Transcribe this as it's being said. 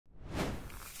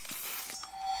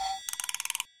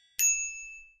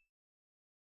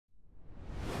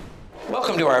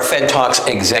to our FedTalks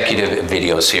executive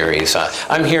video series.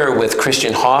 I'm here with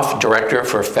Christian Hoff, Director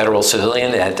for Federal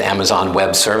Civilian at Amazon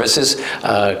Web Services.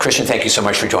 Christian, thank you so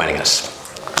much for joining us.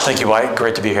 Thank you, White.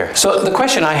 Great to be here. So the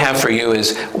question I have for you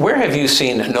is, where have you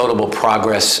seen notable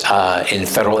progress in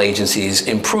federal agencies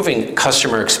improving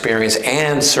customer experience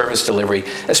and service delivery,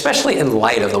 especially in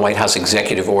light of the White House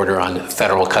executive order on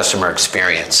federal customer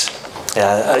experience?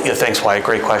 Yeah, thanks, Wyatt.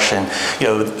 Great question.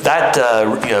 That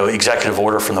executive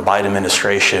order from the Biden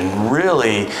administration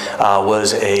really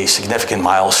was a significant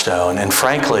milestone, and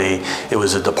frankly, it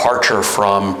was a departure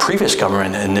from previous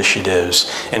government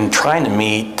initiatives in trying to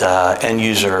meet end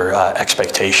user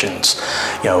expectations.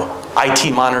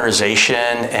 IT modernization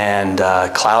and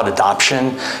cloud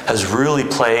adoption has really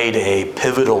played a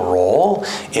pivotal role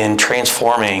in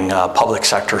transforming public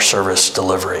sector service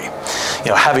delivery.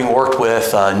 Having worked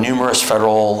with numerous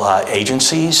federal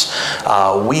agencies,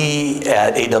 we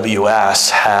at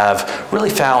AWS have really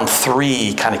found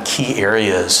three kind of key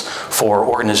areas for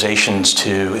organizations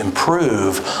to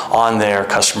improve on their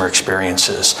customer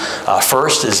experiences.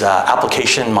 First is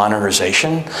application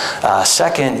modernization.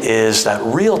 Second is that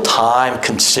real-time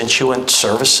constituent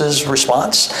services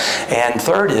response. And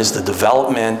third is the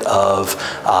development of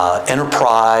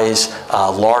enterprise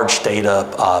large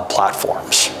data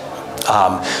platforms.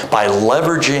 By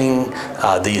leveraging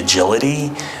the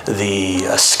agility,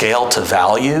 the scale to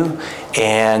value,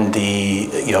 and the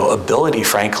ability,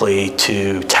 frankly,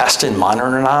 to test and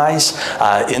modernize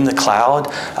in the cloud,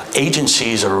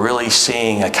 agencies are really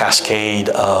seeing a cascade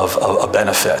of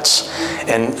benefits.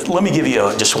 And let me give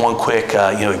you just one quick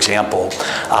example.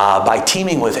 By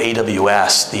teaming with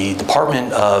AWS, the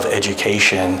Department of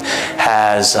Education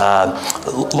has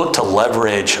looked to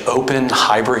leverage open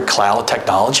hybrid cloud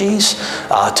technologies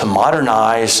to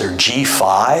modernize their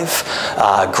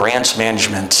G5 grants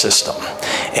management system.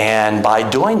 And by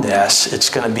doing this, it's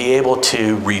going to be able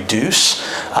to reduce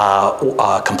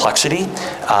complexity,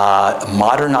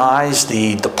 modernize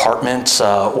the department's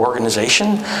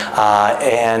organization,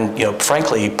 and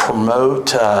frankly,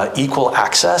 promote equal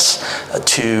access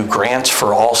to grants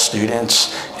for all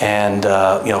students, and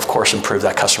of course, improve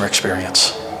that customer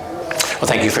experience. Well,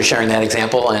 thank you for sharing that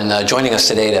example and joining us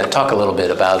today to talk a little bit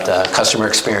about customer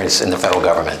experience in the federal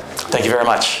government. Thank you very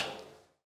much.